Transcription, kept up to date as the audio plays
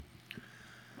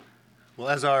Well,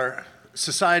 as our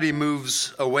society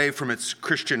moves away from its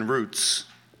Christian roots,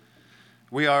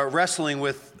 we are wrestling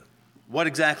with what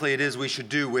exactly it is we should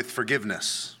do with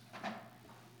forgiveness.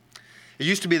 It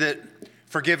used to be that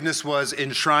forgiveness was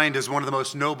enshrined as one of the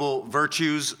most noble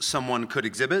virtues someone could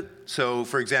exhibit. So,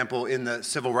 for example, in the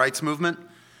civil rights movement,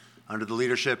 under the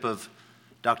leadership of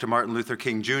Dr. Martin Luther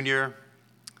King Jr.,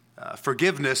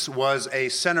 forgiveness was a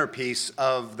centerpiece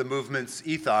of the movement's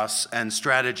ethos and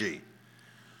strategy.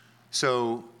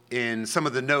 So in some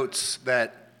of the notes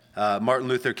that Martin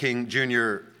Luther King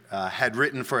Jr. Had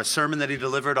written for a sermon that he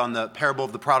delivered on the parable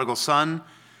of the prodigal son,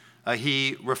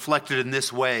 he reflected in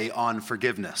this way on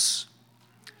forgiveness.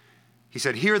 He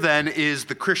said, "Here then is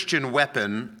the Christian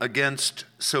weapon against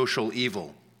social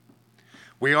evil.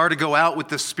 We are to go out with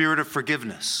the spirit of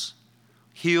forgiveness,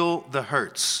 heal the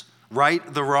hurts,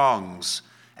 right the wrongs,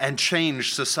 and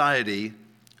change society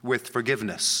with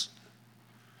forgiveness."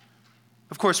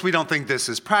 Of course, we don't think this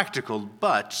is practical,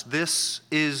 but this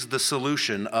is the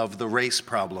solution of the race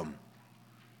problem.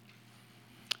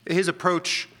 His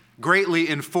approach greatly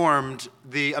informed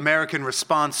the American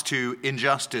response to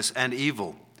injustice and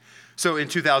evil. So in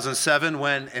 2007,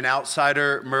 when an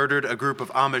outsider murdered a group of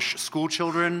Amish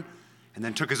schoolchildren and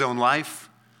then took his own life,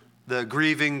 the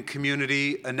grieving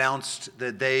community announced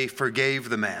that they forgave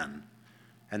the man,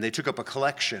 and they took up a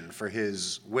collection for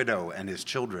his widow and his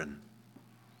children.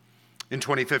 In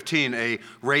 2015, a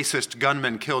racist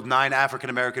gunman killed 9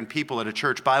 African-American people at a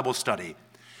church Bible study,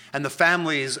 and the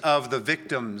families of the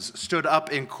victims stood up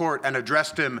in court and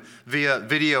addressed him via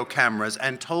video cameras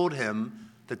and told him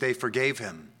that they forgave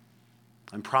him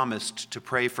and promised to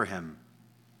pray for him.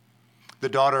 The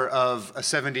daughter of a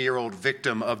 70-year-old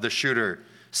victim of the shooter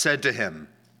said to him,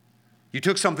 "You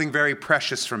took something very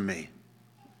precious from me,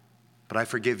 but I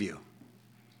forgive you.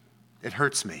 It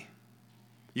hurts me.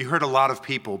 You hurt a lot of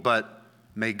people, but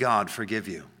may God forgive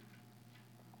you."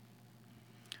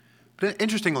 But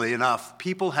interestingly enough,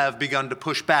 people have begun to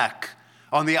push back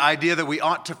on the idea that we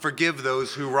ought to forgive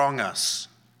those who wrong us.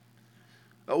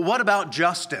 What about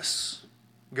justice,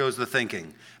 goes the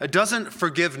thinking. Doesn't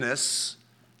forgiveness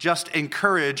just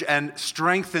encourage and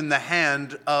strengthen the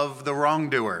hand of the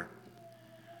wrongdoer?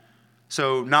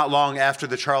 So not long after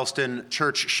the Charleston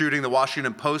church shooting, the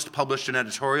Washington Post published an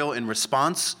editorial in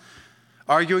response,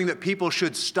 arguing that people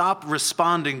should stop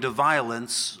responding to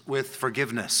violence with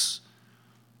forgiveness,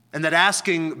 and that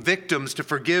asking victims to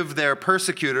forgive their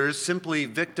persecutors simply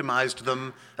victimized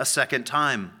them a second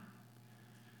time.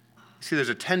 You see, there's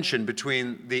a tension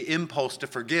between the impulse to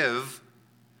forgive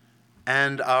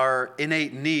and our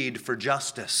innate need for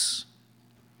justice.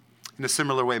 In a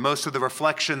similar way, most of the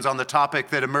reflections on the topic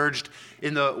that emerged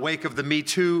in the wake of the Me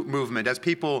Too movement, as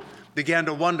people began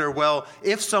to wonder, well,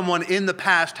 if someone in the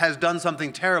past has done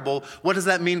something terrible, what does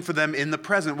that mean for them in the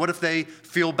present? What if they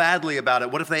feel badly about it?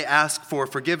 What if they ask for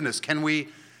forgiveness? Can we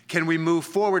move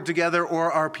forward together,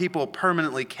 or are people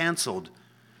permanently canceled?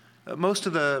 Most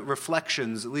of the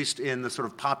reflections, at least in the sort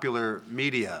of popular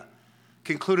media,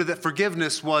 concluded that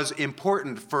forgiveness was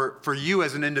important for you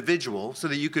as an individual so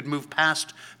that you could move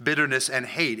past bitterness and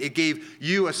hate. It gave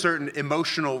you a certain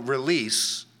emotional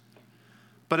release,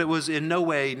 but it was in no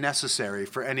way necessary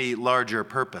for any larger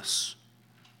purpose.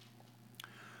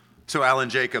 So Alan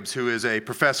Jacobs, who is a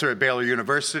professor at Baylor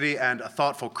University and a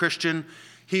thoughtful Christian,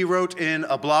 he wrote in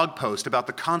a blog post about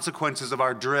the consequences of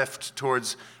our drift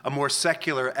towards a more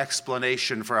secular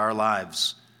explanation for our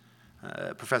lives.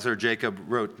 Professor Jacob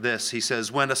wrote this. He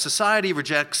says, "When a society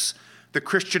rejects the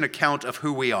Christian account of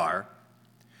who we are,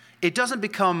 it doesn't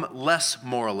become less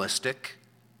moralistic,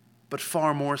 but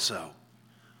far more so,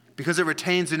 because it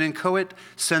retains an inchoate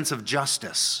sense of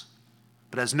justice,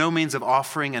 but has no means of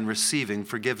offering and receiving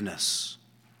forgiveness.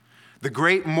 The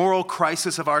great moral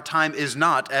crisis of our time is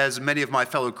not, as many of my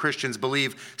fellow Christians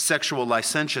believe, sexual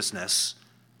licentiousness,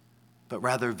 but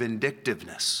rather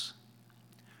vindictiveness.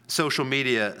 Social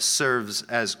media serves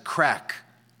as crack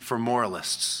for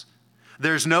moralists.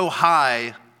 There's no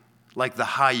high like the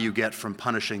high you get from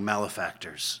punishing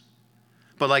malefactors.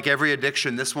 But like every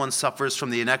addiction, this one suffers from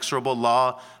the inexorable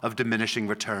law of diminishing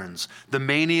returns. The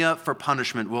mania for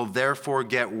punishment will therefore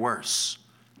get worse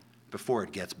before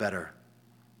it gets better."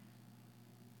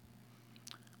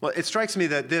 Well, it strikes me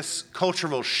that this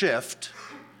cultural shift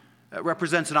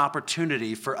represents an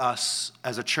opportunity for us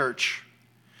as a church.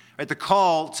 Right? The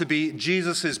call to be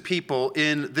Jesus' people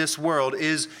in this world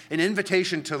is an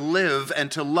invitation to live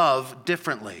and to love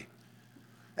differently.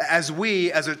 As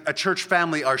we, as a church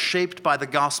family, are shaped by the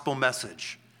gospel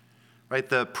message, right?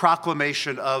 The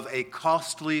proclamation of a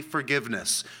costly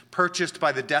forgiveness purchased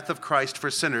by the death of Christ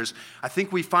for sinners, I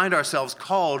think we find ourselves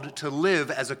called to live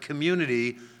as a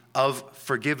community of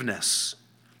forgiveness.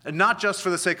 And not just for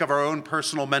the sake of our own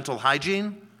personal mental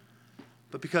hygiene,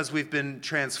 but because we've been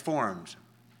transformed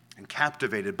and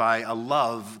captivated by a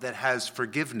love that has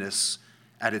forgiveness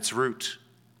at its root.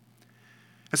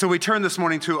 And so we turn this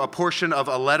morning to a portion of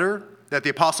a letter that the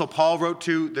Apostle Paul wrote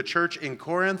to the church in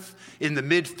Corinth in the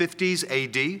mid-50s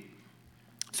AD.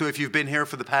 So if you've been here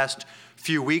for the past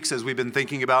few weeks as we've been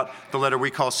thinking about the letter we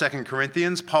call 2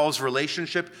 Corinthians, Paul's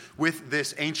relationship with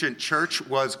this ancient church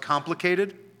was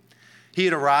complicated. He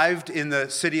had arrived in the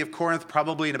city of Corinth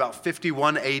probably in about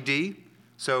 51 AD,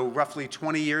 so roughly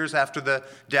 20 years after the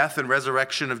death and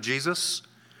resurrection of Jesus.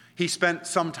 He spent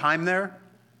some time there,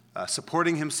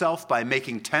 supporting himself by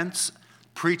making tents,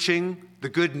 preaching the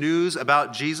good news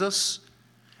about Jesus,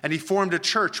 and he formed a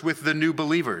church with the new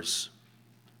believers.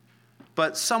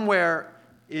 But somewhere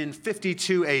in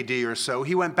 52 AD or so,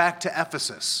 he went back to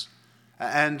Ephesus.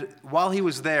 And while he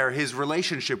was there, his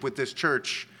relationship with this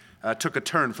church took a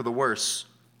turn for the worse.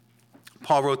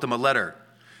 Paul wrote them a letter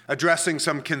addressing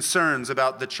some concerns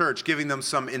about the church, giving them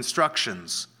some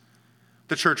instructions.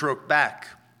 The church wrote back,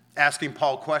 asking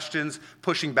Paul questions,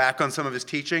 pushing back on some of his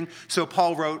teaching. So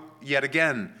Paul wrote yet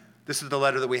again. This is the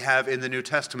letter that we have in the New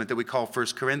Testament that we call 1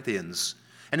 Corinthians.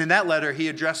 And in that letter, he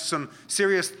addressed some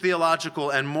serious theological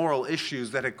and moral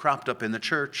issues that had cropped up in the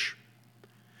church.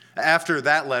 After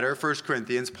that letter, 1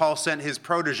 Corinthians, Paul sent his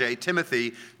protege,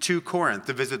 Timothy, to Corinth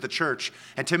to visit the church.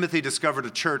 And Timothy discovered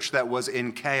a church that was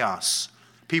in chaos.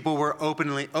 People were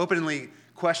openly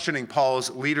questioning Paul's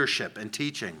leadership and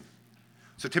teaching.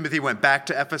 So Timothy went back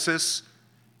to Ephesus.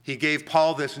 He gave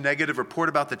Paul this negative report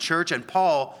about the church, and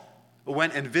Paul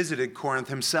went and visited Corinth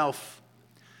himself.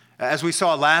 As we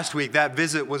saw last week, that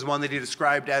visit was one that he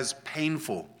described as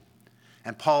painful.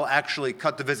 And Paul actually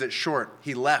cut the visit short.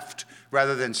 He left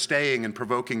rather than staying and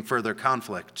provoking further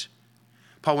conflict.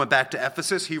 Paul went back to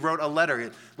Ephesus. He wrote a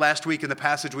letter. Last week in the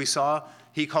passage we saw,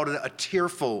 he called it a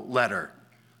tearful letter,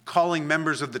 calling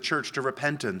members of the church to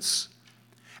repentance.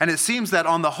 And it seems that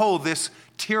on the whole, this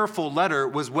tearful letter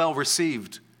was well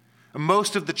received.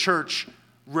 Most of the church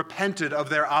repented of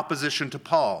their opposition to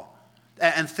Paul,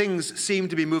 and things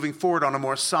seemed to be moving forward on a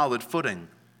more solid footing.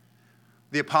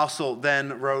 The apostle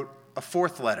then wrote a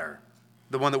fourth letter,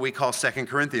 the one that we call 2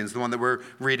 Corinthians, the one that we're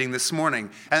reading this morning.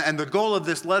 And the goal of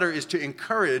this letter is to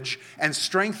encourage and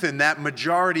strengthen that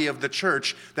majority of the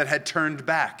church that had turned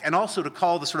back, and also to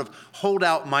call the sort of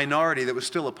holdout minority that was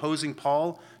still opposing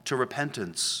Paul to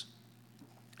repentance.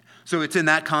 So it's in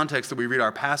that context that we read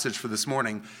our passage for this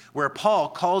morning, where Paul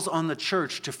calls on the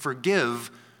church to forgive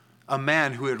a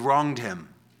man who had wronged him.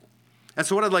 And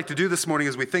so what I'd like to do this morning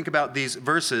as we think about these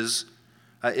verses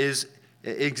is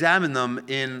examine them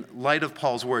in light of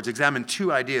Paul's words, examine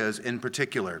two ideas in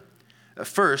particular.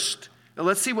 First,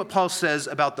 let's see what Paul says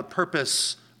about the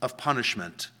purpose of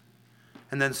punishment.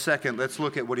 And then second, let's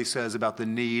look at what he says about the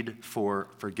need for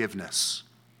forgiveness.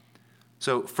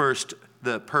 So first,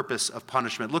 the purpose of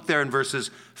punishment. Look there in verses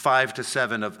 5 to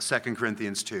 7 of 2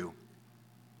 Corinthians 2.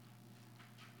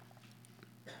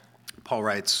 Paul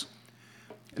writes,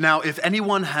 "Now if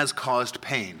anyone has caused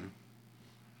pain,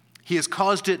 he has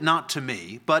caused it not to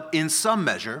me, but in some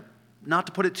measure, not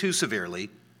to put it too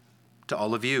severely, to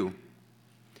all of you.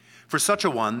 For such a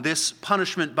one, this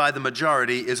punishment by the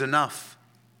majority is enough.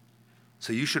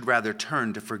 So you should rather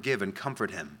turn to forgive and comfort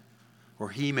him, or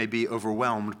he may be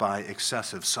overwhelmed by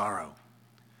excessive sorrow."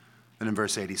 And in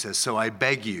verse 8 he says, "So I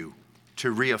beg you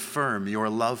to reaffirm your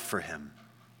love for him."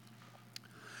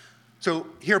 So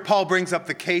here Paul brings up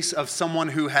the case of someone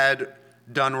who had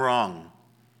done wrong.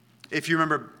 If you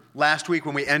remember last week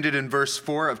when we ended in verse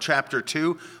 4 of chapter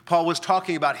 2, Paul was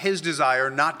talking about his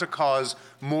desire not to cause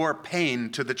more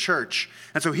pain to the church.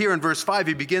 And so here in verse 5,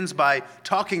 he begins by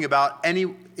talking about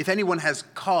if anyone has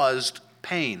caused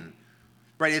pain.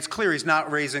 Right? It's clear he's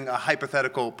not raising a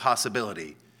hypothetical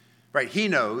possibility. Right? He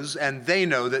knows and they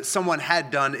know that someone had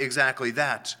done exactly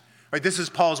that. Right? This is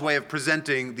Paul's way of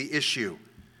presenting the issue.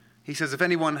 He says if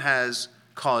anyone has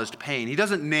caused pain. He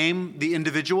doesn't name the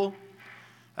individual.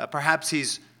 Perhaps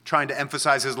he's trying to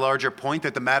emphasize his larger point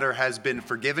that the matter has been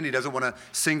forgiven. He doesn't want to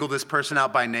single this person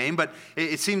out by name, but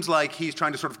it seems like he's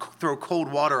trying to sort of throw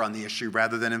cold water on the issue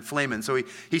rather than inflame it. So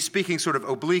he's speaking sort of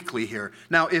obliquely here.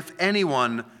 Now, if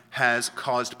anyone has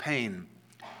caused pain.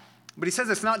 But he says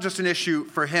it's not just an issue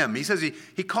for him. He says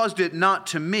he caused it not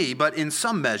to me, but in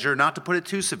some measure, not to put it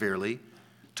too severely,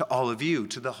 to all of you,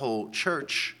 to the whole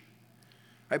church.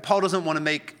 Right? Paul doesn't want to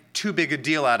make too big a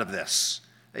deal out of this.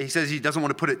 He says he doesn't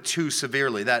want to put it too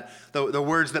severely. That the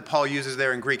words that Paul uses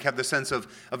there in Greek have the sense of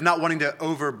not wanting to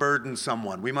overburden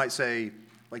someone. We might say,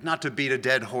 like, not to beat a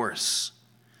dead horse.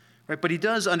 Right? But he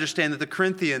does understand that the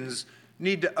Corinthians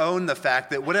need to own the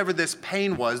fact that whatever this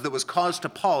pain was that was caused to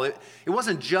Paul, it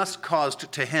wasn't just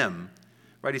caused to him.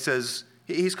 Right? He says,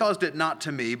 he's caused it not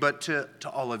to me, but to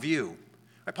all of you.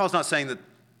 Right? Paul's not saying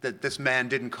that this man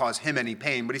didn't cause him any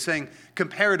pain, but he's saying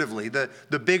comparatively,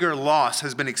 the bigger loss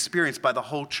has been experienced by the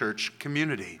whole church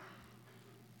community.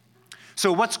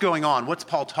 So what's going on? What's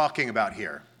Paul talking about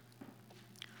here?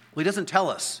 Well, he doesn't tell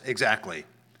us exactly.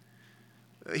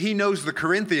 He knows the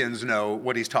Corinthians know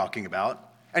what he's talking about,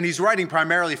 and he's writing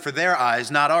primarily for their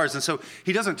eyes, not ours. And so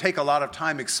he doesn't take a lot of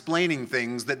time explaining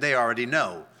things that they already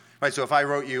know. Right? So if I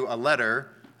wrote you a letter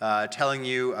telling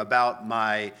you about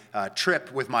my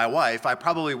trip with my wife, I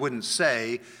probably wouldn't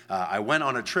say, I went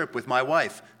on a trip with my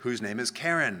wife, whose name is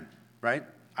Karen, right?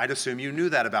 I'd assume you knew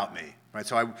that about me, right?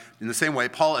 So in the same way,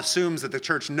 Paul assumes that the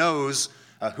church knows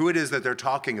who it is that they're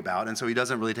talking about, and so he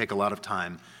doesn't really take a lot of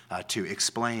time to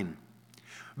explain.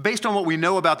 Based on what we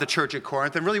know about the church at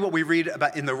Corinth, and really what we read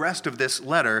about in the rest of this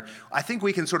letter, I think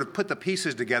we can sort of put the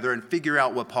pieces together and figure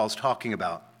out what Paul's talking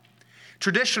about.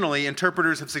 Traditionally,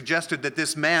 interpreters have suggested that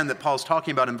this man that Paul's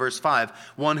talking about in verse 5,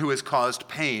 one who has caused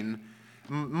pain,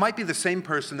 might be the same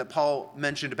person that Paul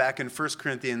mentioned back in 1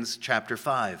 Corinthians chapter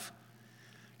 5.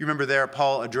 You remember there,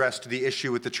 Paul addressed the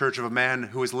issue with the church of a man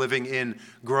who was living in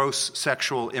gross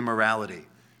sexual immorality,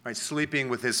 right, sleeping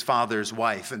with his father's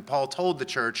wife. And Paul told the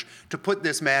church to put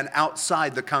this man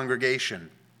outside the congregation.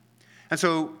 And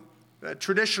so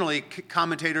traditionally,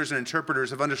 commentators and interpreters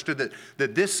have understood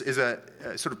that this is a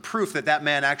sort of proof that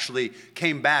man actually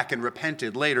came back and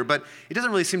repented later, but it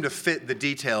doesn't really seem to fit the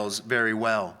details very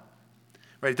well.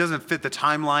 Right? It doesn't fit the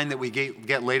timeline that we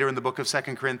get later in the book of 2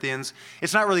 Corinthians.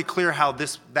 It's not really clear how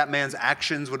that man's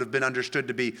actions would have been understood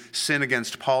to be sin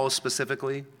against Paul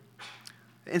specifically.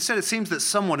 Instead, it seems that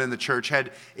someone in the church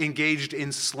had engaged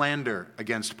in slander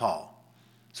against Paul,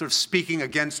 sort of speaking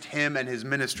against him and his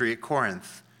ministry at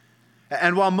Corinth.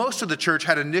 And while most of the church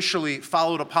had initially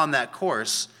followed upon that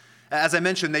course, as I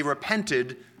mentioned, they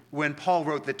repented when Paul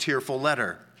wrote the tearful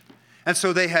letter. And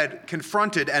so they had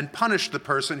confronted and punished the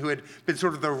person who had been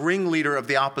sort of the ringleader of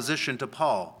the opposition to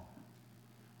Paul.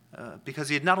 Because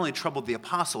he had not only troubled the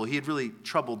apostle, he had really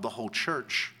troubled the whole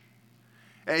church.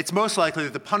 It's most likely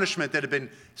that the punishment that had been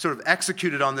sort of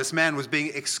executed on this man was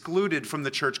being excluded from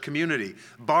the church community,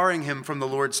 barring him from the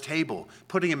Lord's table,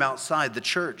 putting him outside the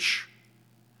church.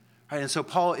 Right, and so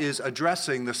Paul is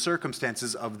addressing the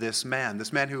circumstances of this man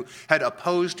who had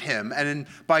opposed him, and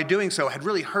by doing so had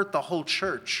really hurt the whole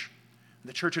church.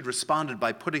 The church had responded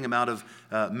by putting him out of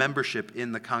membership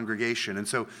in the congregation. And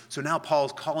so now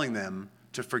Paul's calling them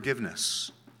to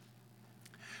forgiveness.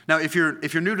 Now, if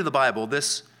you're new to the Bible,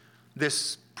 this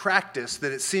practice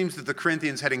that it seems that the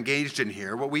Corinthians had engaged in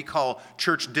here, what we call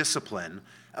church discipline,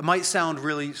 might sound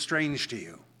really strange to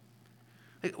you.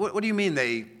 What do you mean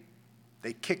they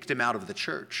kicked him out of the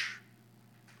church?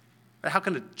 How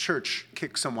can a church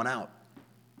kick someone out?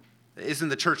 Isn't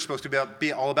the church supposed to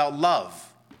be all about love?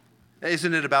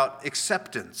 Isn't it about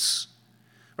acceptance?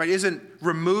 Right? Isn't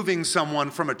removing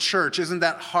someone from a church, isn't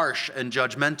that harsh and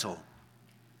judgmental?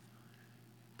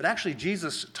 But actually,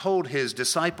 Jesus told his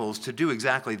disciples to do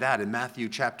exactly that in Matthew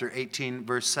chapter 18,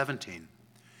 verse 17.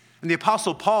 And the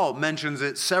Apostle Paul mentions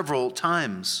it several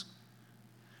times.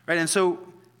 Right? And so,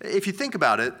 if you think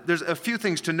about it, there's a few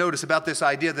things to notice about this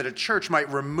idea that a church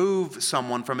might remove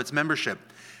someone from its membership.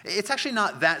 It's actually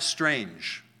not that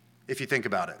strange, if you think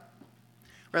about it.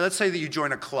 Right, let's say that you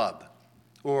join a club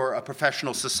or a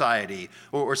professional society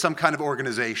or some kind of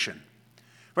organization.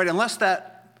 Right, unless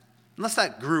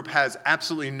that group has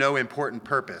absolutely no important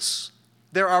purpose,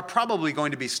 there are probably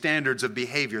going to be standards of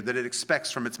behavior that it expects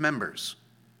from its members.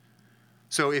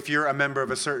 So if you're a member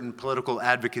of a certain political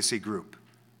advocacy group,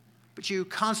 but you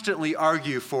constantly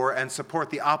argue for and support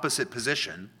the opposite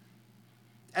position,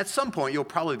 at some point you'll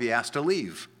probably be asked to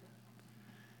leave.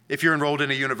 If you're enrolled in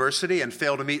a university and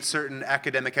fail to meet certain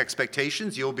academic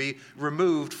expectations, you'll be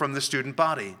removed from the student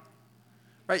body.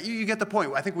 Right? You get the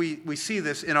point. I think we see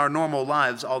this in our normal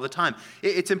lives all the time.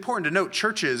 It's important to note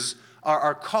churches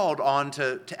are called on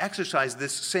to exercise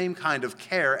this same kind of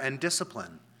care and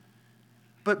discipline,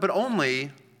 but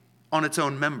only on its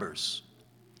own members.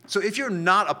 So if you're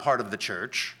not a part of the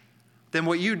church, then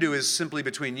what you do is simply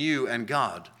between you and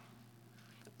God.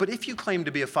 But if you claim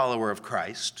to be a follower of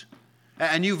Christ,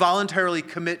 and you voluntarily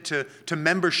commit to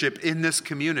membership in this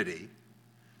community,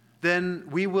 then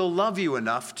we will love you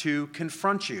enough to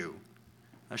confront you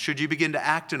should you begin to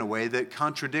act in a way that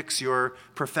contradicts your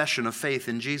profession of faith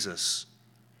in Jesus.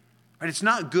 Right? It's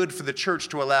not good for the church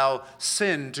to allow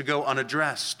sin to go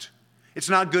unaddressed. It's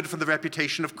not good for the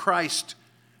reputation of Christ,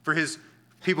 for his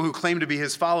people who claim to be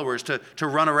his followers to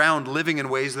run around living in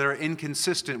ways that are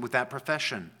inconsistent with that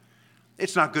profession.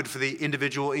 It's not good for the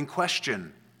individual in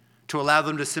question to allow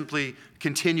them to simply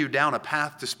continue down a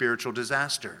path to spiritual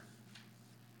disaster.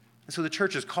 And so the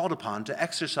church is called upon to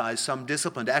exercise some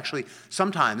discipline, to actually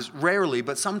sometimes, rarely,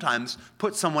 but sometimes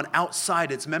put someone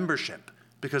outside its membership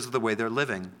because of the way they're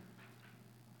living.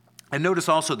 And notice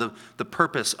also the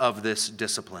purpose of this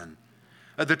discipline.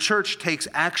 The church takes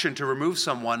action to remove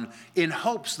someone in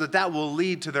hopes that that will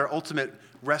lead to their ultimate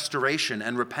restoration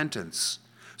and repentance.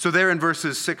 So there in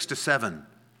verses 6 to 7,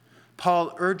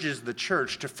 Paul urges the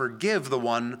church to forgive the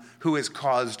one who has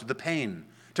caused the pain,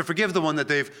 to forgive the one that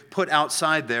they've put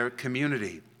outside their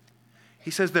community.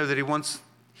 He says there that he wants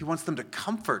them to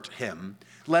comfort him,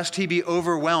 lest he be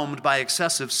overwhelmed by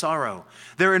excessive sorrow.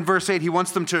 There in verse 8, he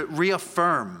wants them to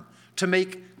reaffirm, to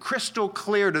make crystal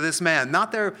clear to this man,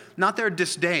 not their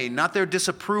disdain, not their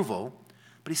disapproval,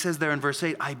 but he says there in verse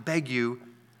 8, I beg you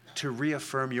to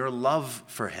reaffirm your love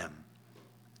for him.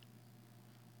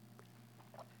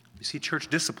 You see, church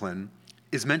discipline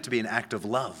is meant to be an act of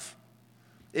love.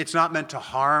 It's not meant to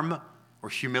harm or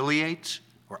humiliate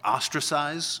or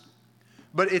ostracize,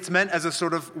 but it's meant as a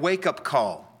sort of wake-up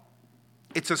call.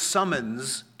 It's a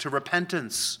summons to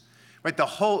repentance. Right? The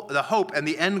hope and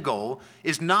the end goal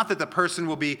is not that the person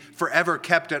will be forever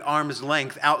kept at arm's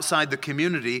length outside the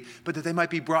community, but that they might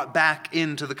be brought back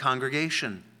into the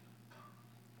congregation.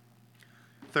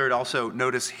 Third, also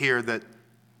notice here that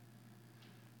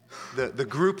the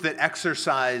group that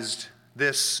exercised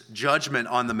this judgment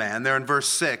on the man, there in verse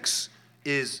 6,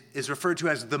 is referred to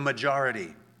as the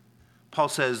majority. Paul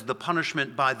says the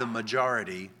punishment by the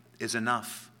majority is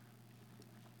enough.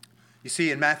 You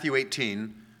see, in Matthew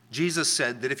 18, Jesus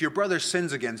said that if your brother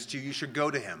sins against you, you should go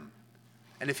to him.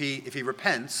 And if he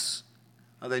repents,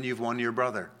 well, then you've won your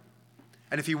brother.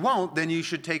 And if he won't, then you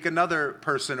should take another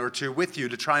person or two with you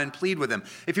to try and plead with him.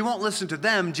 If you won't listen to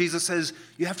them, Jesus says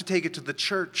you have to take it to the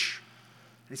church.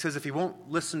 And he says if he won't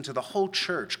listen to the whole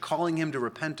church calling him to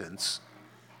repentance,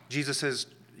 Jesus says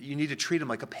you need to treat him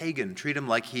like a pagan, treat him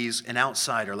like he's an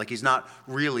outsider, like he's not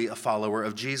really a follower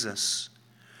of Jesus.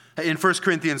 In 1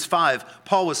 Corinthians 5,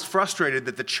 Paul was frustrated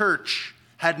that the church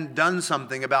hadn't done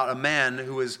something about a man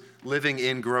who was living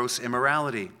in gross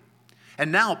immorality.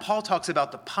 And now Paul talks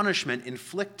about the punishment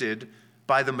inflicted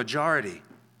by the majority.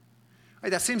 Right,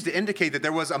 that seems to indicate that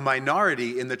there was a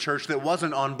minority in the church that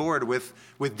wasn't on board with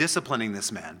disciplining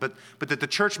this man, but that the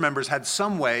church members had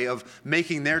some way of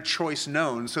making their choice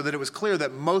known so that it was clear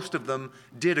that most of them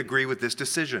did agree with this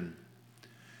decision.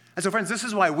 And so, friends, this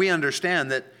is why we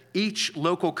understand that each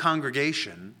local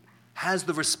congregation has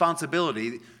the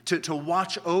responsibility to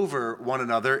watch over one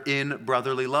another in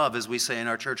brotherly love, as we say in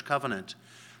our church covenant.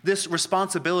 This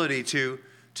responsibility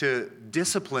to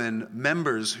discipline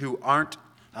members who aren't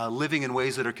living in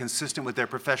ways that are consistent with their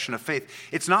profession of faith,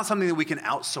 it's not something that we can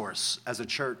outsource as a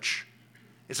church.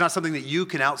 It's not something that you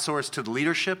can outsource to the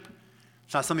leadership.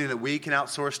 It's not something that we can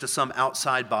outsource to some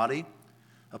outside body.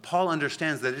 Paul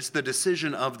understands that it's the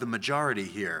decision of the majority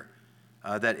here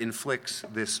that inflicts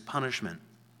this punishment.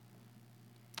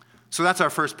 So that's our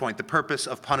first point, the purpose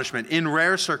of punishment. In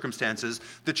rare circumstances,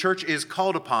 the church is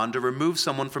called upon to remove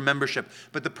someone from membership,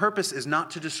 but the purpose is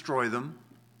not to destroy them,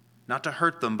 not to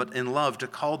hurt them, but in love to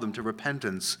call them to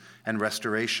repentance and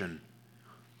restoration.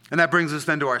 And that brings us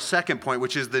then to our second point,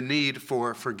 which is the need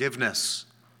for forgiveness.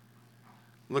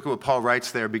 Look at what Paul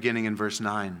writes there, beginning in verse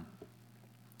 9.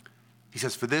 He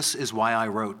says, "For this is why I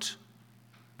wrote,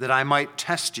 that I might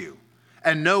test you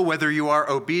and know whether you are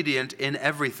obedient in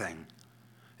everything.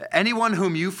 Anyone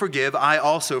whom you forgive, I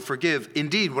also forgive.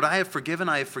 Indeed, what I have forgiven,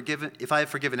 if I have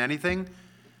forgiven anything,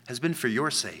 has been for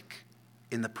your sake,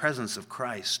 in the presence of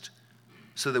Christ,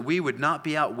 so that we would not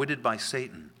be outwitted by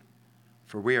Satan,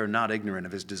 for we are not ignorant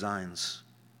of his designs."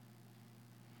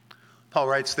 Paul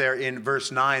writes there in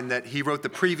verse 9 that he wrote the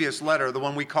previous letter, the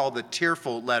one we call the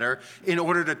tearful letter, in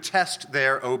order to test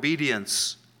their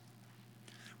obedience.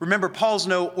 Remember, Paul's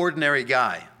no ordinary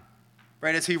guy.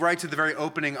 Right, as he writes at the very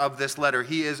opening of this letter,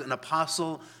 he is an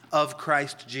apostle of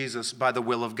Christ Jesus by the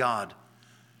will of God.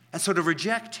 And so to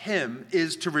reject him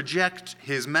is to reject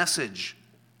his message.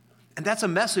 And that's a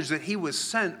message that he was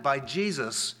sent by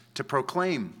Jesus to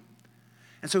proclaim.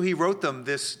 And so he wrote them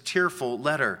this tearful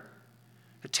letter,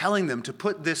 telling them to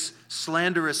put this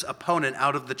slanderous opponent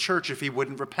out of the church if he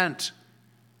wouldn't repent.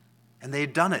 And they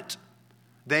had done it.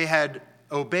 They had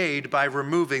obeyed by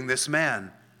removing this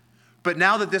man. But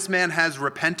now that this man has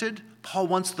repented, Paul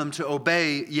wants them to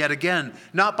obey yet again,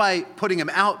 not by putting him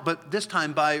out, but this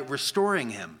time by restoring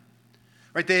him.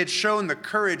 Right? They had shown the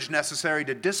courage necessary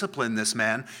to discipline this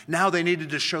man. Now they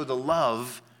needed to show the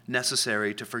love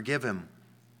necessary to forgive him.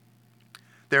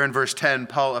 There in verse 10,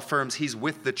 Paul affirms he's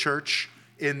with the church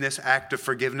in this act of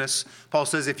forgiveness. Paul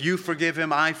says, if you forgive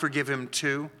him, I forgive him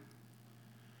too.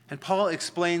 And Paul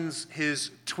explains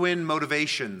his twin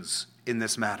motivations in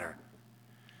this matter.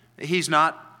 He's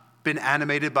not been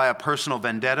animated by a personal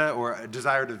vendetta or a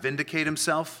desire to vindicate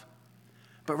himself,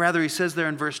 but rather he says there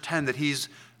in verse 10 that he's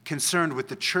concerned with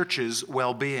the church's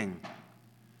well-being.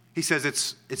 He says,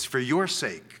 it's for your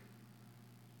sake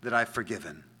that I've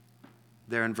forgiven.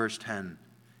 There in verse 10,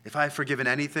 if I've forgiven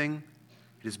anything,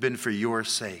 it has been for your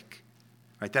sake.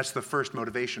 Right? That's the first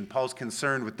motivation. Paul's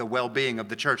concerned with the well-being of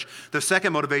the church. The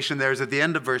second motivation there is at the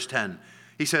end of verse 10.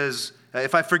 He says,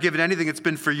 if I've forgiven anything, it's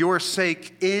been for your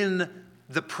sake in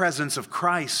the presence of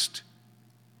Christ.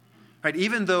 Right?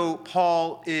 Even though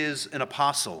Paul is an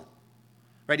apostle,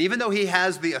 right? Even though he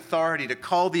has the authority to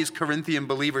call these Corinthian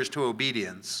believers to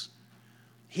obedience,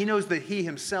 he knows that he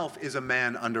himself is a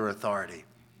man under authority.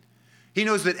 He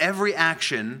knows that every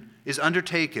action is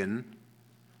undertaken,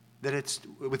 that it's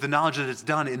with the knowledge that it's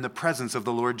done in the presence of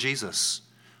the Lord Jesus.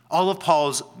 All of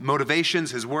Paul's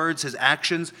motivations, his words, his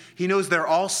actions, he knows they're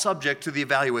all subject to the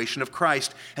evaluation of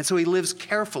Christ, and so he lives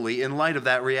carefully in light of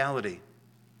that reality.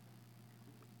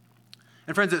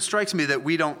 And friends, it strikes me that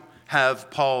we don't have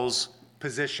Paul's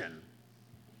position,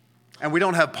 and we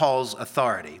don't have Paul's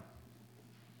authority.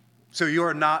 So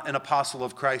you're not an apostle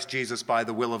of Christ Jesus by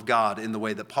the will of God in the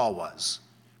way that Paul was.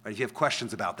 Right? If you have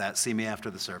questions about that, see me after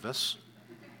the service.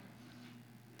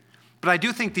 But I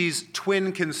do think these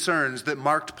twin concerns that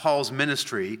marked Paul's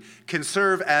ministry can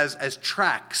serve as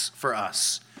tracks for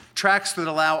us, tracks that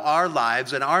allow our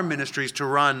lives and our ministries to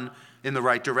run in the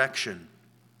right direction.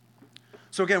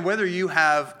 So again, whether you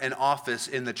have an office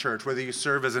in the church, whether you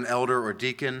serve as an elder or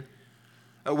deacon,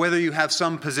 whether you have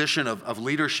some position of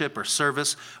leadership or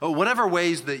service, or whatever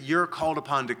ways that you're called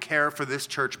upon to care for this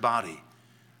church body,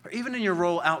 or even in your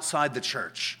role outside the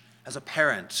church, as a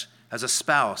parent, as a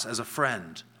spouse, as a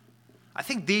friend, I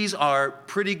think these are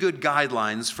pretty good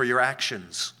guidelines for your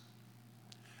actions.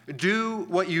 Do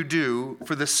what you do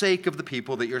for the sake of the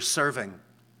people that you're serving,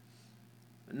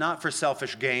 not for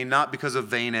selfish gain, not because of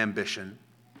vain ambition.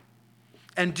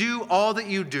 And do all that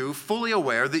you do fully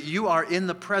aware that you are in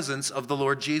the presence of the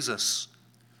Lord Jesus,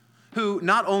 who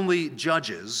not only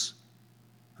judges,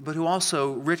 but who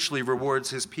also richly rewards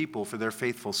his people for their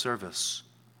faithful service.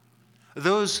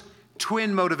 Those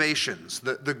twin motivations,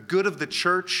 the good of the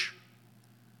church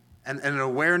and an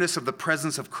awareness of the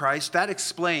presence of Christ, that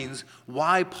explains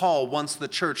why Paul wants the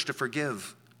church to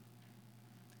forgive.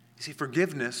 You see,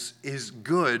 forgiveness is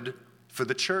good for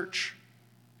the church.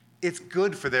 It's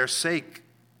good for their sake.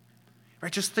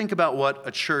 Right? Just think about what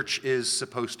a church is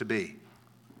supposed to be.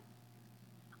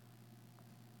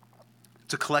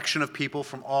 It's a collection of people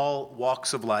from all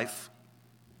walks of life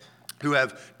who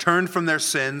have turned from their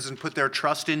sins and put their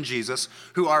trust in Jesus,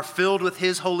 who are filled with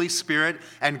his Holy Spirit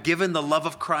and given the love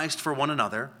of Christ for one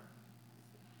another.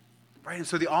 Right? And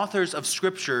so the authors of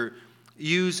Scripture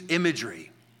use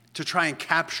imagery to try and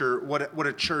capture what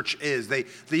a church is. They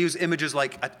use images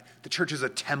like the church is a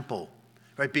temple,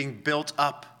 right, being built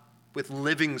up with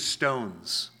living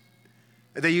stones.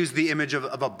 They use the image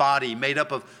of a body made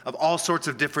up of all sorts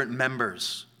of different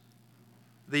members.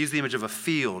 They use the image of a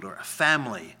field or a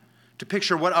family to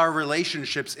picture what our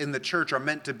relationships in the church are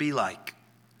meant to be like.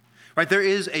 Right? There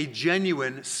is a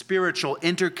genuine spiritual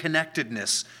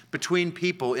interconnectedness between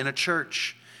people in a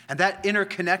church. And that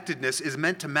interconnectedness is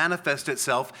meant to manifest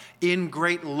itself in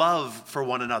great love for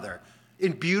one another,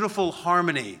 in beautiful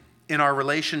harmony in our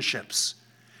relationships.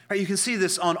 Right? You can see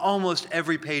this on almost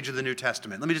every page of the New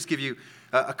Testament. Let me just give you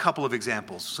a couple of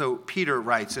examples. So Peter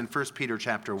writes in 1 Peter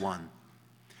chapter 1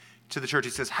 to the church,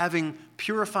 he says, having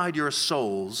purified your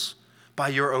souls by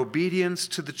your obedience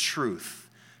to the truth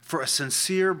for a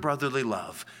sincere brotherly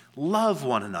love, love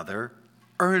one another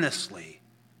earnestly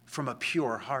from a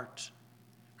pure heart.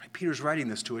 Right? Peter's writing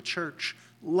this to a church.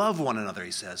 Love one another,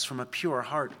 he says, from a pure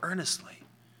heart earnestly.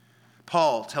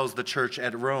 Paul tells the church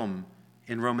at Rome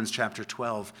in Romans chapter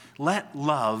 12, let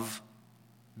love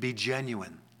be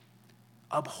genuine.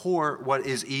 Abhor what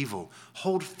is evil.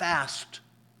 Hold fast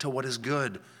to what is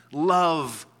good.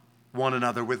 Love one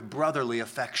another with brotherly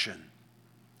affection.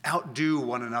 Outdo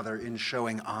one another in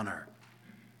showing honor.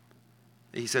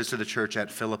 He says to the church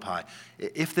at Philippi,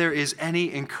 if there is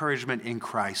any encouragement in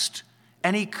Christ,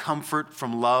 any comfort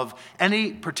from love,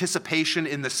 any participation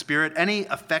in the Spirit, any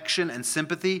affection and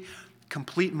sympathy,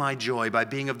 complete my joy by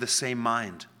being of the same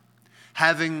mind,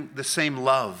 having the same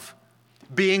love,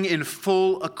 being in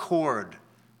full accord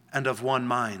and of one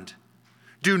mind.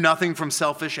 Do nothing from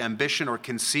selfish ambition or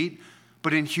conceit,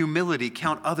 but in humility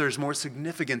count others more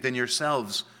significant than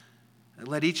yourselves.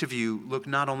 Let each of you look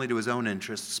not only to his own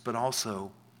interests, but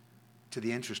also to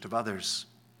the interest of others.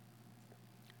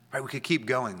 Right, we could keep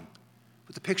going,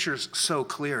 but the picture is so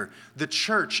clear. The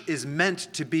church is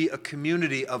meant to be a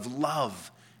community of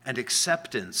love and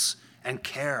acceptance and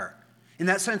care. In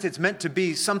that sense, it's meant to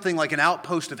be something like an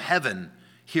outpost of heaven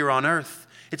here on earth.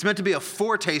 It's meant to be a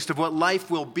foretaste of what life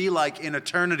will be like in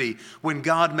eternity when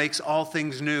God makes all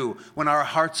things new, when our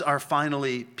hearts are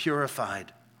finally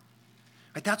purified.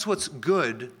 Right? That's what's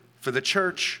good for the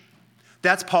church.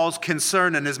 That's Paul's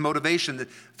concern and his motivation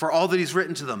for all that he's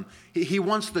written to them. He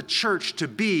wants the church to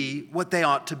be what they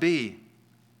ought to be.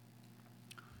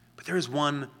 But there is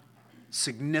one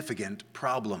significant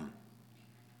problem,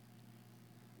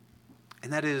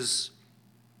 and that is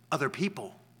other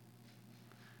people.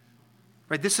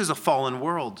 Right? This is a fallen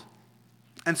world.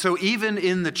 And so even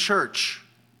in the church,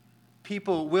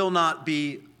 people will not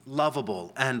be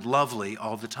lovable and lovely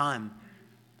all the time.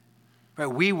 Right?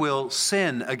 We will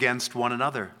sin against one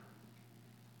another.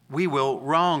 We will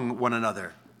wrong one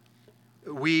another.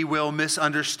 We will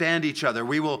misunderstand each other.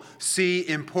 We will see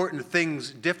important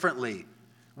things differently.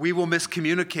 We will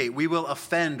miscommunicate. We will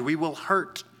offend. We will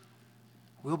hurt.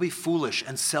 We'll be foolish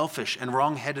and selfish and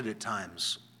wrong-headed at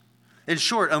times. In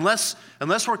short, unless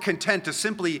we're content to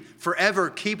simply forever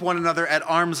keep one another at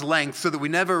arm's length so that we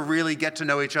never really get to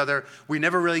know each other, we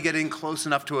never really get in close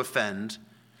enough to offend,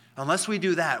 unless we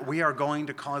do that, we are going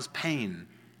to cause pain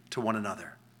to one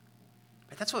another.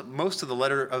 That's what most of the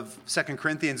letter of 2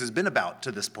 Corinthians has been about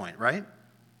to this point, right?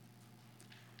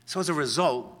 So as a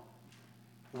result,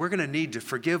 we're going to need to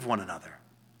forgive one another.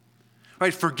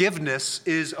 Right? Forgiveness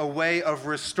is a way of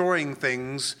restoring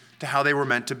things to how they were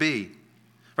meant to be.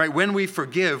 Right? When we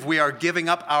forgive, we are giving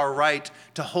up our right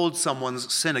to hold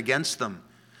someone's sin against them.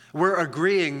 We're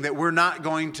agreeing that we're not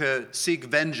going to seek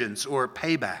vengeance or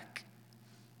payback.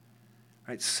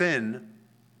 Right? Sin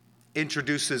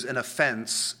introduces an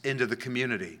offense into the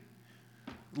community.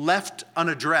 Left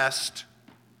unaddressed,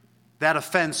 that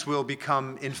offense will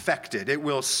become infected. It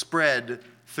will spread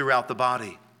throughout the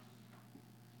body.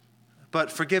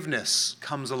 But forgiveness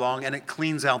comes along and it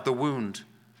cleans out the wound.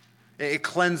 It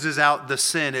cleanses out the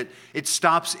sin. It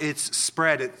stops its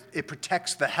spread. It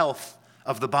protects the health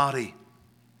of the body.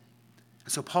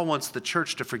 So Paul wants the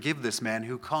church to forgive this man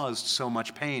who caused so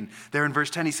much pain. There in verse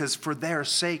 10 he says, for their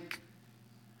sake,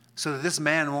 so that this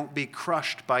man won't be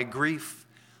crushed by grief,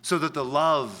 so that the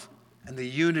love and the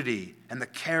unity and the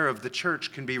care of the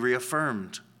church can be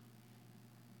reaffirmed.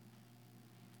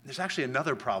 There's actually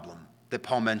another problem that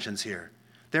Paul mentions here.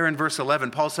 There in verse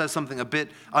 11, Paul says something a bit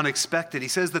unexpected. He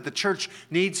says that the church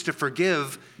needs to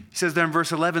forgive. He says there in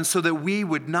verse 11, so that we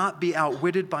would not be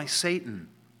outwitted by Satan,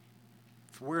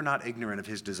 for we're not ignorant of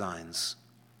his designs.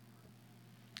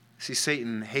 See,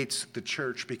 Satan hates the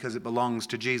church because it belongs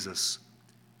to Jesus.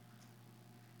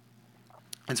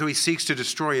 And so he seeks to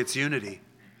destroy its unity,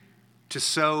 to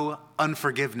sow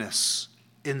unforgiveness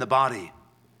in the body.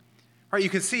 Right? You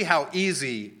can see how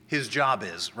easy his job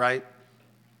is, right?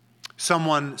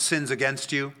 Someone sins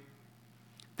against you.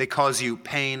 They cause you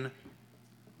pain.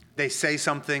 They say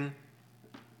something,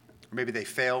 or maybe they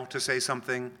fail to say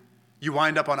something. You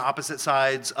wind up on opposite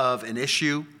sides of an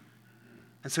issue,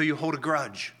 and so you hold a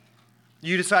grudge.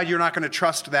 You decide you're not going to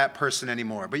trust that person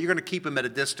anymore, but you're going to keep them at a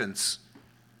distance.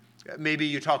 Maybe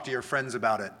you talk to your friends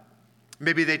about it.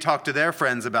 Maybe they talk to their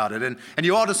friends about it, and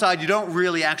you all decide you don't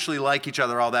really actually like each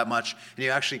other all that much, and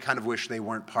you actually kind of wish they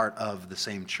weren't part of the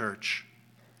same church.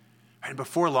 And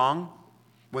before long,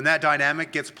 when that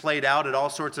dynamic gets played out at all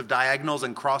sorts of diagonals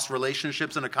and cross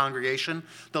relationships in a congregation,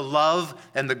 the love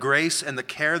and the grace and the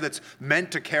care that's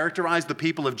meant to characterize the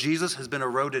people of Jesus has been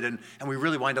eroded, and we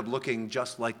really wind up looking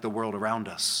just like the world around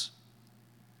us.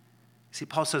 See,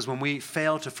 Paul says when we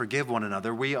fail to forgive one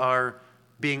another, we are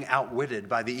being outwitted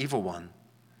by the evil one.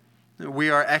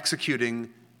 We are executing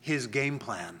his game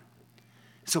plan.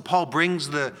 So Paul brings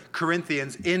the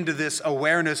Corinthians into this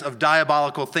awareness of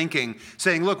diabolical thinking,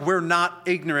 saying, look, we're not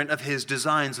ignorant of his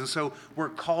designs, and so we're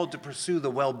called to pursue the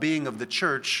well-being of the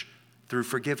church through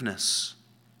forgiveness.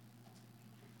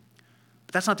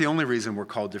 But that's not the only reason we're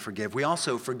called to forgive. We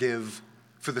also forgive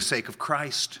for the sake of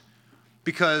Christ.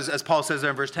 Because, as Paul says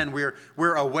there in verse 10,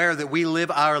 we're aware that we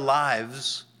live our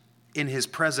lives in his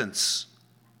presence.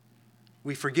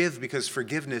 We forgive because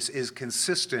forgiveness is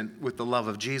consistent with the love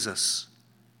of Jesus.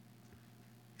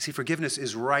 See, forgiveness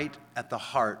is right at the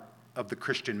heart of the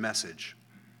Christian message.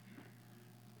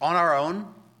 On our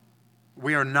own,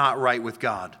 we are not right with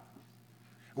God.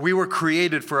 We were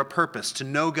created for a purpose, to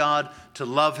know God, to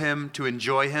love him, to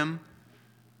enjoy him,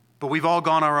 but we've all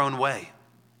gone our own way.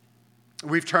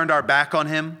 We've turned our back on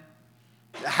him,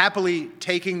 happily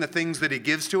taking the things that he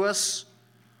gives to us,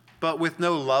 but with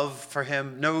no love for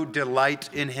him, no delight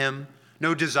in him,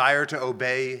 no desire to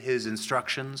obey his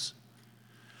instructions.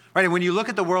 Right? And when you look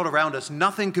at the world around us,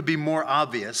 nothing could be more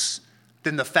obvious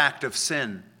than the fact of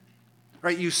sin.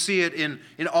 Right? You see it in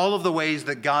all of the ways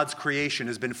that God's creation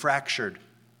has been fractured.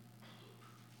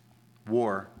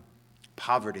 War,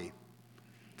 poverty,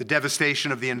 the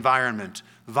devastation of the environment,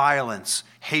 violence,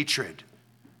 hatred,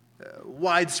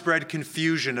 widespread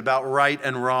confusion about right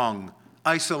and wrong,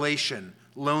 isolation,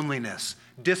 loneliness,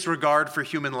 disregard for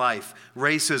human life,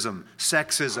 racism,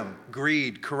 sexism,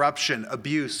 greed, corruption,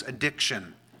 abuse,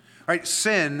 addiction. Right?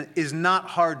 Sin is not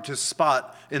hard to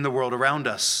spot in the world around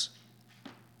us.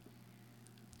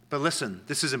 But listen,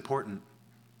 this is important.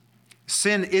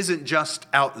 Sin isn't just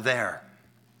out there.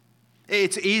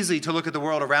 It's easy to look at the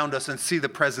world around us and see the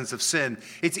presence of sin.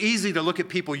 It's easy to look at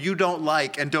people you don't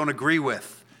like and don't agree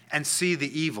with and see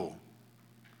the evil.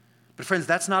 But friends,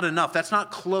 that's not enough. That's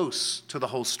not close to the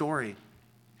whole story.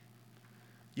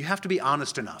 You have to be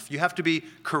honest enough. You have to be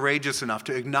courageous enough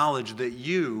to acknowledge that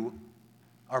you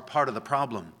are part of the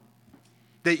problem,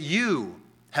 that you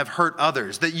have hurt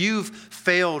others, that you've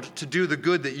failed to do the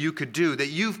good that you could do, that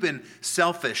you've been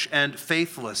selfish and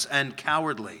faithless and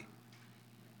cowardly.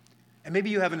 And maybe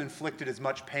you haven't inflicted as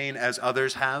much pain as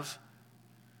others have.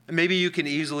 And maybe you can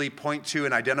easily point to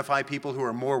and identify people who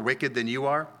are more wicked than you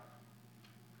are.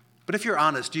 But if you're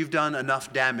honest, you've done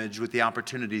enough damage with the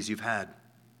opportunities you've had.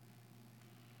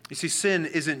 You see, sin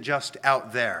isn't just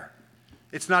out there.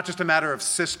 It's not just a matter of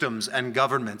systems and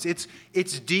governments.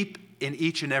 It's deep in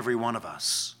each and every one of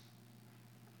us.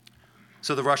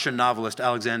 So the Russian novelist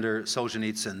Alexander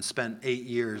Solzhenitsyn spent 8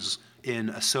 years in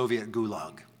a Soviet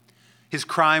gulag. His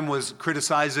crime was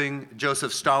criticizing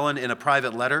Joseph Stalin in a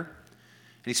private letter.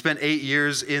 And he spent 8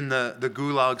 years in the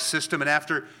gulag system. And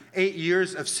after 8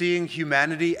 years of seeing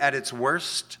humanity at its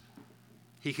worst,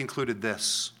 he concluded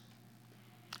this.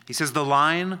 He says, "The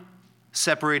line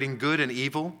separating good and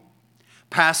evil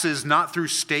passes not through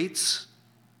states,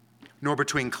 nor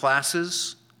between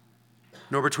classes,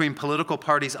 nor between political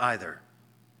parties either,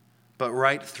 but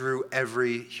right through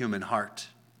every human heart."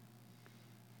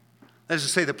 That is to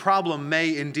say, the problem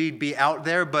may indeed be out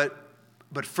there, but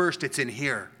first it's in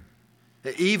here.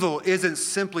 The evil isn't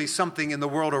simply something in the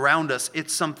world around us,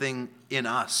 it's something in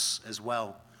us as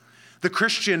well. The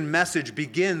Christian message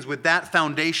begins with that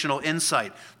foundational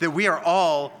insight that we are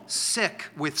all sick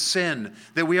with sin,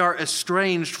 that we are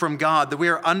estranged from God, that we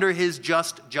are under his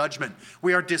just judgment.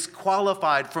 We are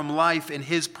disqualified from life in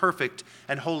his perfect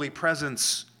and holy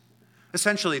presence.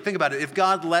 Essentially, think about it. If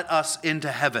God let us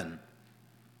into heaven,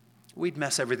 we'd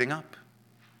mess everything up.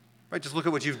 Right? Just look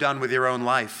at what you've done with your own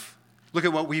life. Look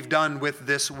at what we've done with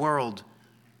this world.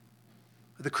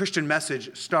 The Christian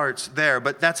message starts there,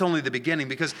 but that's only the beginning,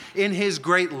 because in his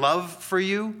great love for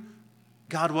you,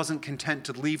 God wasn't content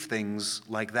to leave things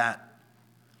like that.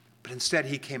 But instead,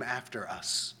 he came after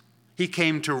us. He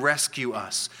came to rescue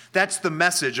us. That's the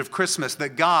message of Christmas,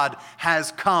 that God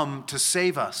has come to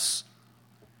save us.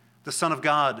 The Son of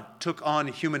God took on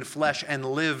human flesh and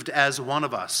lived as one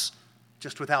of us,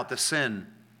 just without the sin.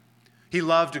 He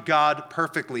loved God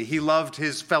perfectly. He loved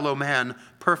his fellow man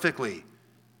perfectly.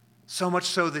 So much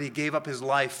so that he gave up his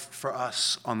life for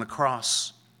us on the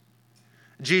cross.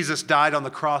 Jesus died on the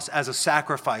cross as a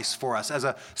sacrifice for us, as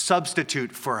a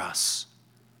substitute for us.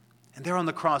 And there on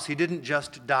the cross, he didn't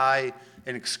just die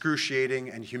an excruciating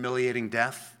and humiliating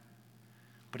death,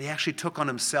 but he actually took on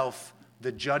himself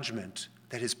the judgment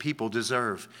that his people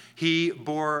deserve. He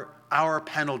bore our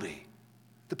penalty,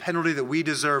 the penalty that we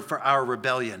deserve for our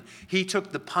rebellion. He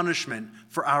took the punishment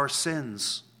for our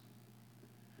sins.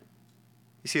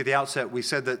 You see, at the outset, we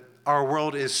said that our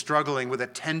world is struggling with a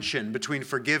tension between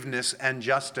forgiveness and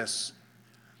justice.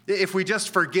 If we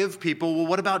just forgive people, well,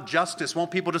 what about justice? Won't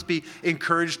people just be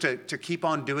encouraged to keep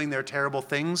on doing their terrible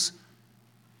things?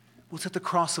 Well, it's at the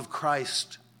cross of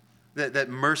Christ that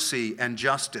mercy and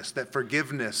justice, that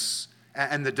forgiveness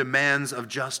and the demands of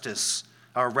justice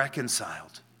are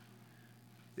reconciled.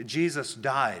 Jesus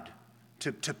died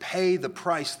to pay the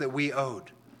price that we owed,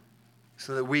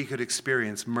 so that we could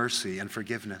experience mercy and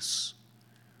forgiveness.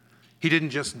 He didn't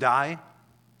just die,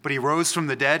 but he rose from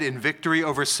the dead in victory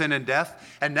over sin and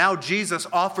death. And now Jesus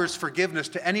offers forgiveness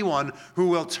to anyone who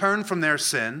will turn from their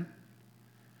sin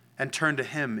and turn to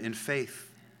him in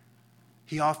faith.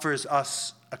 He offers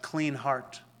us a clean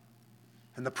heart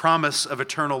and the promise of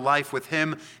eternal life with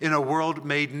him in a world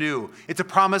made new. It's a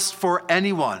promise for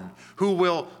anyone who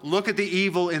will look at the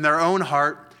evil in their own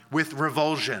heart with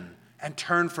revulsion and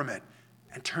turn from it,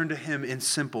 and turn to him in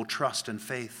simple trust and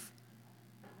faith.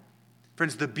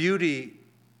 Friends, the beauty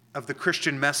of the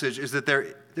Christian message is that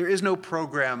there is no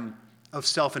program of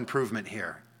self-improvement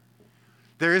here.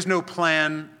 There is no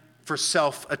plan for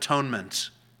self-atonement.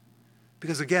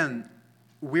 Because again,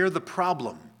 we're the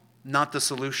problem, not the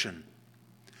solution.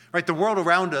 Right? The world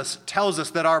around us tells us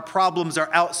that our problems are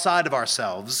outside of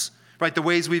ourselves, right? The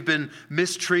ways we've been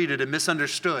mistreated and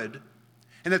misunderstood,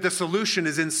 and that the solution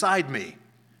is inside me,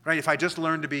 right? If I just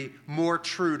learn to be more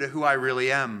true to who I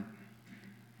really am.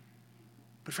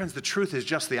 But friends, the truth is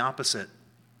just the opposite.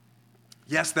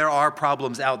 Yes, there are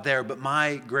problems out there, but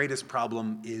my greatest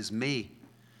problem is me.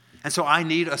 And so I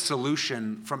need a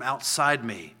solution from outside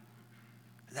me.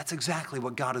 And that's exactly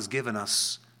what God has given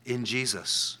us in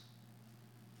Jesus.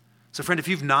 So friend, if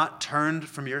you've not turned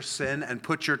from your sin and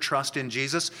put your trust in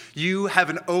Jesus, you have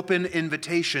an open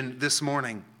invitation this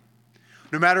morning.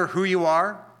 No matter who you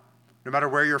are, no matter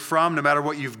where you're from, no matter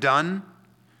what you've done,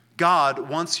 God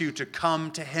wants you to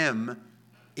come to him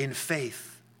in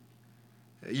faith.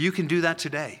 You can do that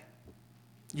today.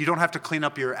 You don't have to clean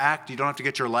up your act. You don't have to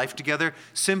get your life together.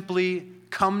 Simply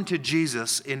come to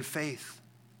Jesus in faith.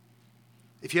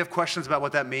 If you have questions about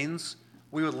what that means,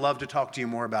 we would love to talk to you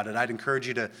more about it. I'd encourage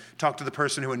you to talk to the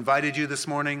person who invited you this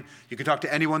morning. You can talk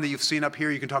to anyone that you've seen up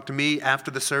here. You can talk to me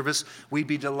after the service. We'd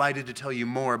be delighted to tell you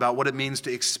more about what it means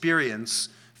to experience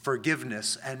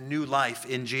forgiveness and new life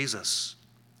in Jesus.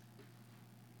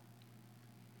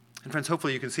 And friends,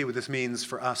 hopefully you can see what this means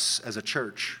for us as a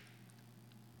church.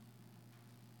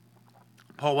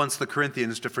 Paul wants the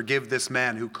Corinthians to forgive this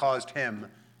man who caused him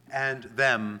and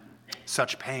them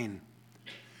such pain.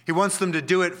 He wants them to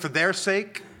do it for their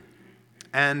sake,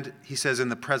 and he says in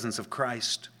the presence of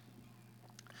Christ.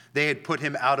 They had put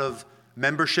him out of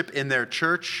membership in their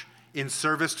church in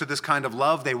service to this kind of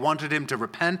love. They wanted him to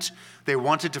repent. They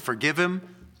wanted to forgive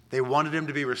him. They wanted him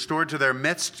to be restored to their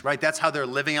midst, right? That's how they're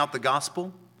living out the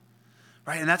gospel,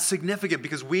 right? And that's significant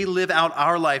because we live out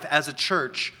our life as a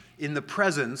church in the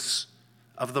presence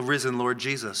of the risen Lord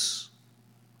Jesus,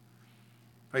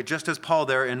 right? Just as Paul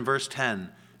there in verse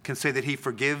 10 can say that he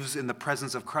forgives in the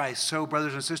presence of Christ, so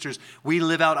brothers and sisters, we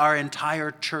live out our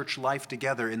entire church life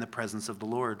together in the presence of the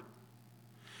Lord.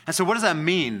 And so what does that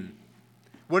mean?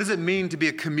 What does it mean to be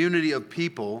a community of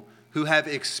people who have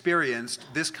experienced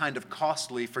this kind of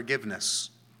costly forgiveness?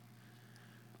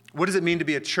 What does it mean to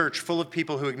be a church full of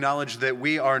people who acknowledge that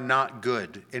we are not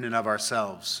good in and of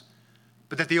ourselves,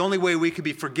 but that the only way we could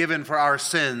be forgiven for our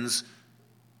sins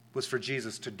was for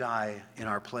Jesus to die in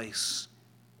our place?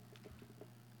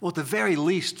 Well, at the very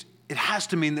least, it has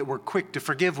to mean that we're quick to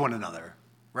forgive one another,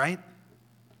 right?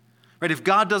 Right? If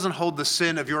God doesn't hold the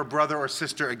sin of your brother or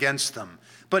sister against them,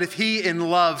 but if he in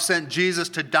love sent Jesus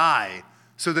to die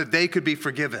so that they could be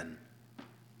forgiven,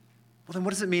 well, then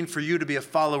what does it mean for you to be a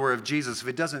follower of Jesus if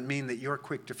it doesn't mean that you're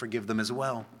quick to forgive them as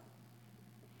well?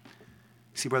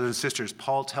 See, brothers and sisters,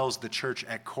 Paul tells the church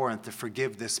at Corinth to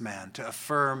forgive this man, to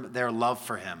affirm their love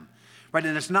for him. Right,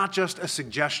 and it's not just a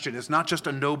suggestion. It's not just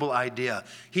a noble idea.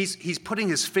 He's putting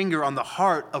his finger on the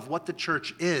heart of what the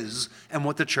church is and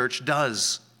what the church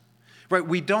does. Right,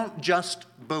 we don't just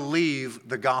believe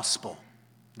the gospel,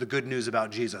 the good news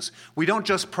about Jesus. We don't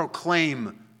just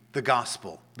proclaim the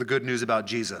gospel, the good news about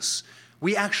Jesus.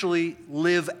 We actually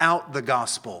live out the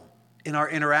gospel in our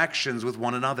interactions with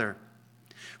one another.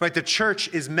 Right, the church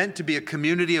is meant to be a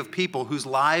community of people whose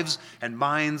lives and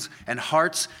minds and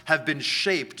hearts have been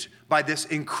shaped by this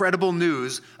incredible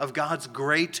news of God's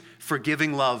great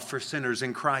forgiving love for sinners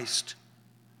in Christ.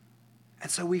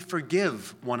 And so we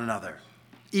forgive one another,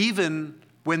 even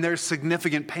when there's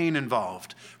significant pain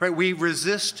involved. Right, we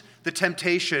resist the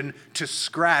temptation to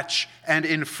scratch and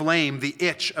inflame the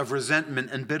itch of resentment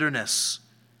and bitterness.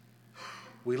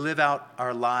 We live out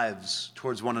our lives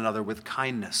towards one another with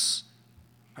kindness,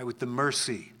 right, with the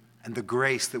mercy and the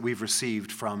grace that we've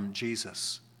received from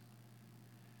Jesus.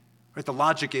 Right, the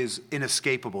logic is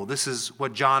inescapable. This is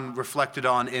what John reflected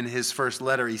on in his first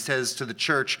letter. He says to the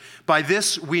church, "By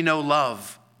this we know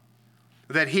love,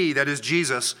 that he, that is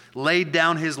Jesus, laid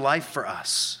down his life for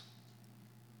us."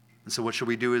 And so what should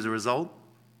we do as a result?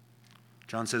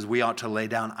 John says we ought to lay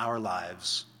down our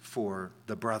lives for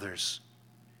the brothers.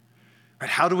 Right,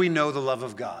 how do we know the love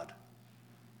of God?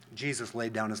 Jesus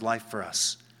laid down his life for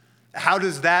us. How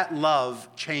does that love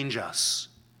change us?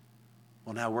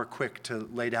 Well, now we're quick to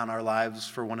lay down our lives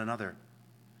for one another.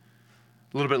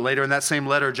 A little bit later in that same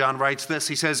letter, John writes this.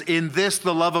 He says, "In this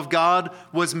the love of God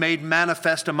was made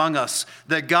manifest among us,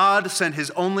 that God sent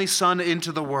his only Son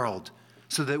into the world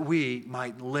so that we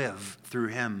might live through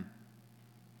him.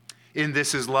 In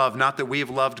this is love, not that we have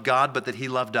loved God, but that he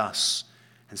loved us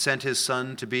and sent his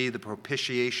Son to be the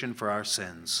propitiation for our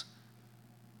sins.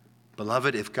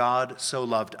 Beloved, if God so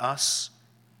loved us,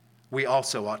 we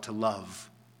also ought to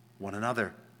love one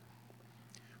another.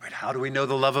 Right? How do we know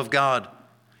the love of God?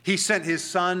 He sent his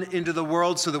Son into the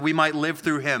world so that we might live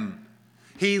through him.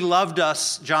 He loved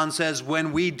us, John says,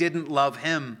 when we didn't love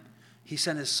him. He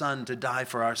sent his Son to die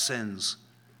for our sins.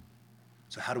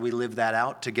 So how do we live that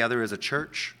out together as a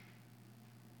church?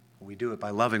 Well, we do it by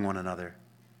loving one another.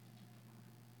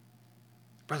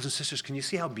 Brothers and sisters, can you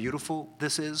see how beautiful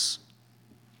this is?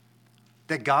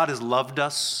 That God has loved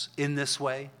us in this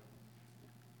way,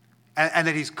 and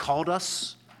that he's called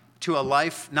us to a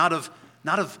life not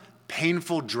of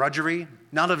painful drudgery,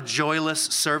 not of joyless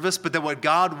service, but that what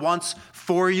God wants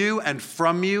for you and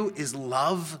from you is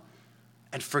love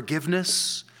and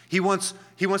forgiveness. He wants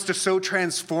to so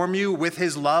transform you with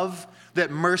his love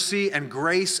that mercy and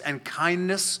grace and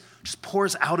kindness just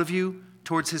pours out of you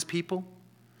towards his people.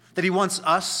 That he wants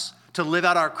us to live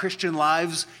out our Christian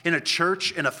lives in a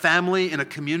church, in a family, in a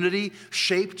community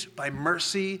shaped by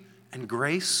mercy and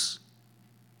grace.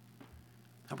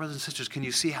 Now, brothers and sisters, can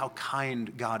you see how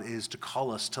kind God is to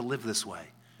call us to live this way?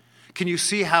 Can you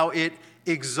see how it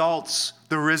exalts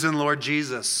the risen Lord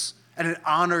Jesus and it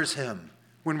honors him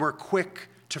when we're quick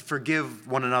to forgive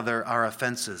one another our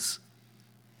offenses?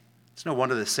 It's no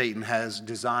wonder that Satan has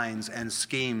designs and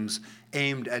schemes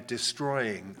aimed at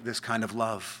destroying this kind of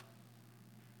love.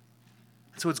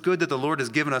 So it's good that the Lord has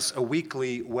given us a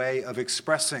weekly way of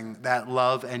expressing that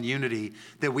love and unity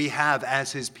that we have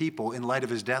as his people in light of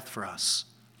his death for us.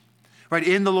 Right,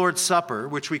 in the Lord's Supper,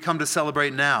 which we come to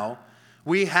celebrate now,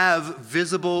 we have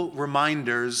visible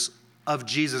reminders of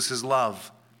Jesus'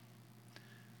 love.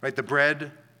 Right, the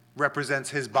bread represents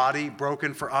his body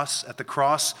broken for us at the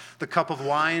cross. The cup of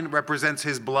wine represents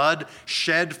his blood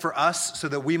shed for us so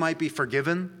that we might be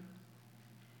forgiven.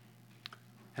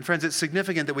 And friends, it's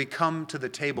significant that we come to the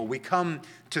table. We come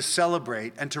to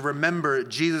celebrate and to remember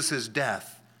Jesus'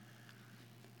 death.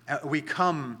 We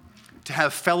come to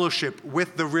have fellowship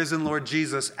with the risen Lord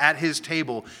Jesus at his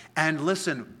table. And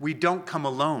listen, we don't come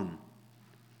alone.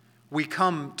 We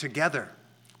come together.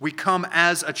 We come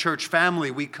as a church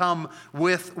family. We come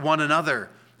with one another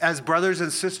as brothers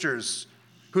and sisters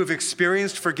who have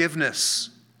experienced forgiveness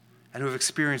and who have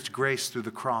experienced grace through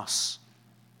the cross.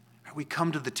 We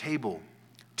come to the table,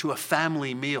 to a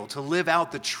family meal, to live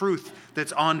out the truth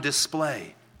that's on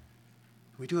display.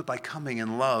 We do it by coming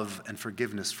in love and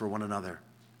forgiveness for one another.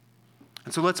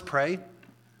 And so let's pray, and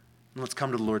let's come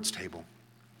to the Lord's table.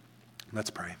 Let's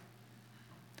pray.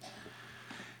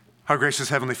 Our gracious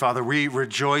Heavenly Father, we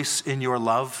rejoice in your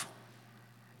love.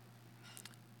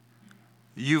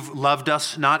 You've loved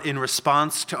us not in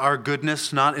response to our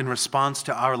goodness, not in response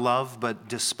to our love, but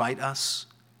despite us.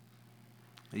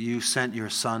 You sent your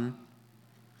Son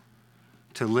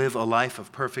to live a life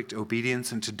of perfect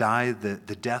obedience and to die the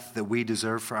death that we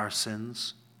deserve for our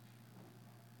sins.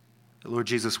 Lord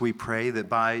Jesus, we pray that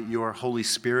by your Holy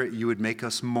Spirit you would make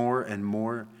us more and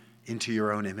more into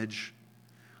your own image,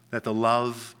 that the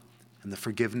love and the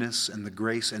forgiveness and the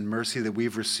grace and mercy that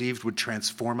we've received would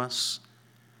transform us,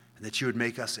 and that you would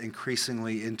make us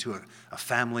increasingly into a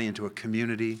family, into a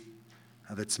community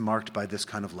that's marked by this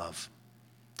kind of love.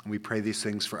 And we pray these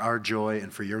things for our joy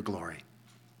and for your glory.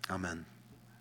 Amen.